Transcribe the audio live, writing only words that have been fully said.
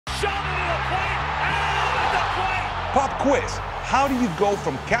shot into the plate, out at the plate. Pop quiz. How do you go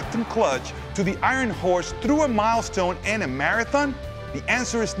from Captain Clutch to the Iron Horse through a milestone and a marathon? The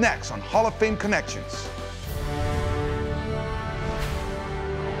answer is next on Hall of Fame Connections.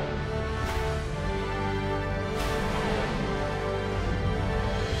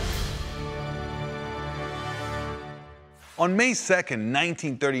 On May 2nd,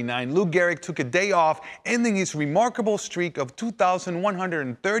 1939, Lou Gehrig took a day off, ending his remarkable streak of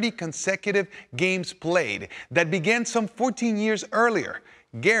 2,130 consecutive games played that began some 14 years earlier.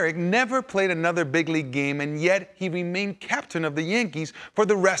 Gehrig never played another big league game, and yet he remained captain of the Yankees for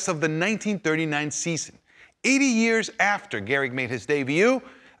the rest of the 1939 season. 80 years after Gehrig made his debut,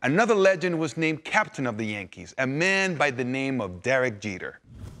 another legend was named captain of the Yankees, a man by the name of Derek Jeter.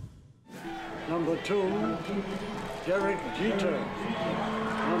 Number 2, Derek Jeter.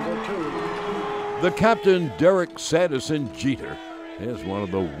 Number 2. The captain, Derek Sanderson Jeter, is one of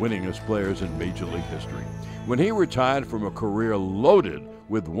the winningest players in Major League history. When he retired from a career loaded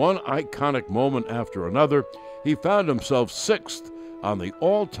with one iconic moment after another, he found himself 6th on the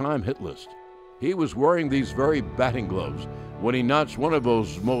all-time hit list. He was wearing these very batting gloves when he notched one of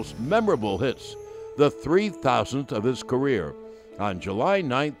those most memorable hits, the 3,000th of his career, on July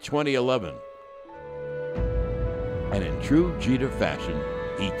 9, 2011. And in true Jeter fashion,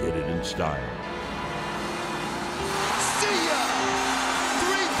 he did it in style. See ya!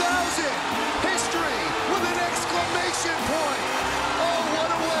 3,000! History with an exclamation point! Oh,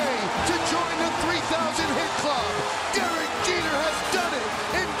 what a way to join the 3,000 hit club! Derek Jeter has done it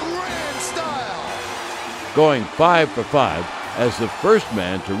in grand style! Going 5 for 5 as the first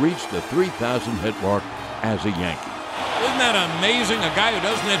man to reach the 3,000 hit mark as a Yankee. Isn't that amazing? A guy who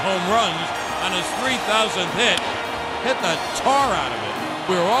doesn't hit home runs on his 3,000th hit the tar out of it.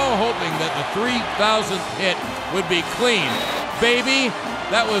 We were all hoping that the 3,000th hit would be clean. Baby,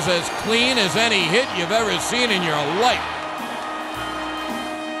 that was as clean as any hit you've ever seen in your life.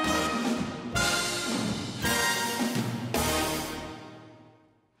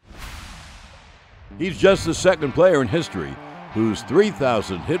 He's just the second player in history whose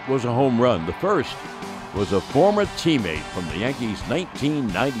 3,000th hit was a home run. The first was a former teammate from the Yankees'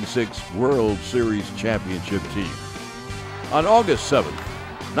 1996 World Series championship team. On August 7,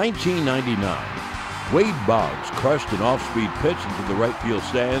 1999, Wade Boggs crushed an off-speed pitch into the right field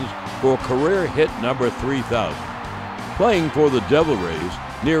stands for career hit number 3,000. Playing for the Devil Rays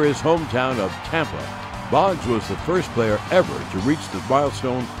near his hometown of Tampa, Boggs was the first player ever to reach the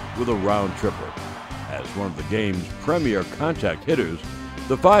milestone with a round tripper. As one of the game's premier contact hitters,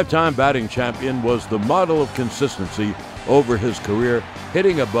 the 5-time batting champion was the model of consistency over his career,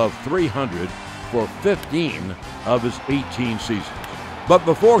 hitting above 300 for 15 of his 18 seasons. But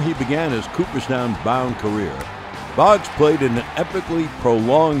before he began his Cooperstown-bound career, Boggs played in an epically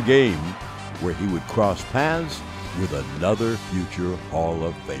prolonged game where he would cross paths with another future Hall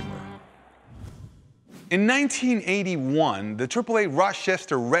of Famer. In 1981, the AAA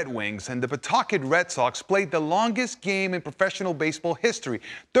Rochester Red Wings and the Pawtucket Red Sox played the longest game in professional baseball history,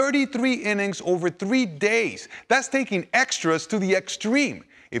 33 innings over 3 days. That's taking extras to the extreme.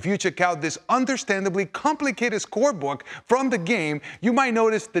 If you check out this understandably complicated scorebook from the game, you might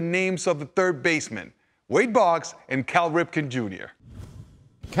notice the names of the third basemen, Wade Boggs and Cal Ripken Jr.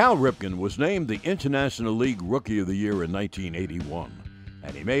 Cal Ripken was named the International League Rookie of the Year in 1981,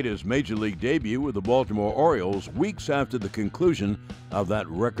 and he made his Major League debut with the Baltimore Orioles weeks after the conclusion of that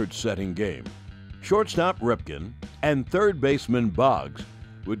record-setting game. Shortstop Ripken and third baseman Boggs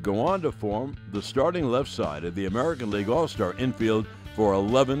would go on to form the starting left side of the American League All-Star infield for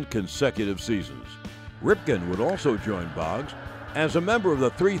 11 consecutive seasons. Ripken would also join Boggs as a member of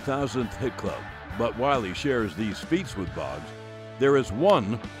the 3,000th hit club. But while he shares these feats with Boggs, there is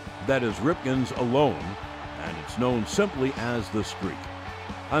one that is Ripken's alone, and it's known simply as the streak.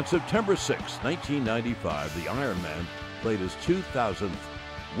 On September 6, 1995, the Iron Man played his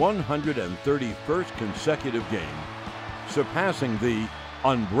 2,131st consecutive game, surpassing the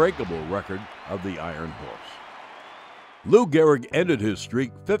unbreakable record of the Iron Horse. Lou Gehrig ended his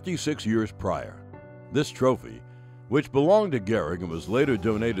streak 56 years prior. This trophy, which belonged to Gehrig and was later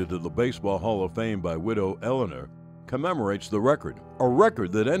donated to the Baseball Hall of Fame by widow Eleanor, commemorates the record, a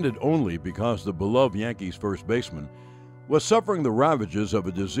record that ended only because the beloved Yankees first baseman was suffering the ravages of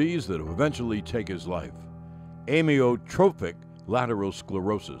a disease that would eventually take his life, amyotrophic lateral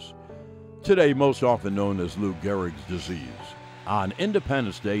sclerosis, today most often known as Lou Gehrig's disease. On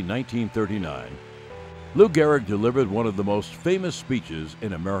Independence Day 1939, Lou Gehrig delivered one of the most famous speeches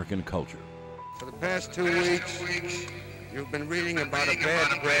in American culture. For the past 2 weeks, you've been reading about a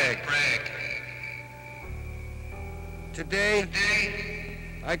bad brag. Today,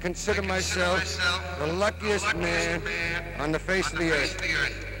 I consider myself the luckiest man on the face of the earth.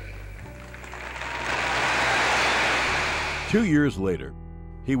 2 years later,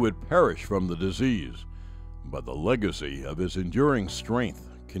 he would perish from the disease, but the legacy of his enduring strength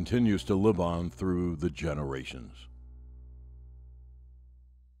continues to live on through the generations.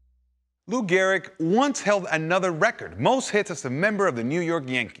 Lou Gehrig once held another record, most hits as a member of the New York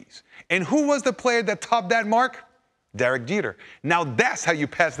Yankees. And who was the player that topped that mark? Derek Jeter. Now that's how you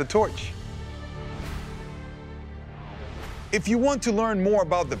pass the torch. If you want to learn more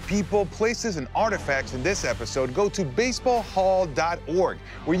about the people, places, and artifacts in this episode, go to baseballhall.org,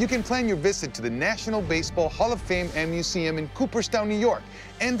 where you can plan your visit to the National Baseball Hall of Fame and Museum in Cooperstown, New York,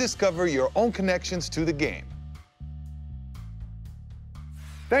 and discover your own connections to the game.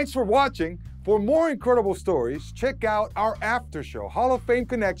 Thanks for watching. For more incredible stories, check out our after show, Hall of Fame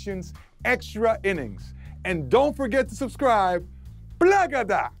Connections Extra Innings. And don't forget to subscribe.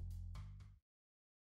 Plagada!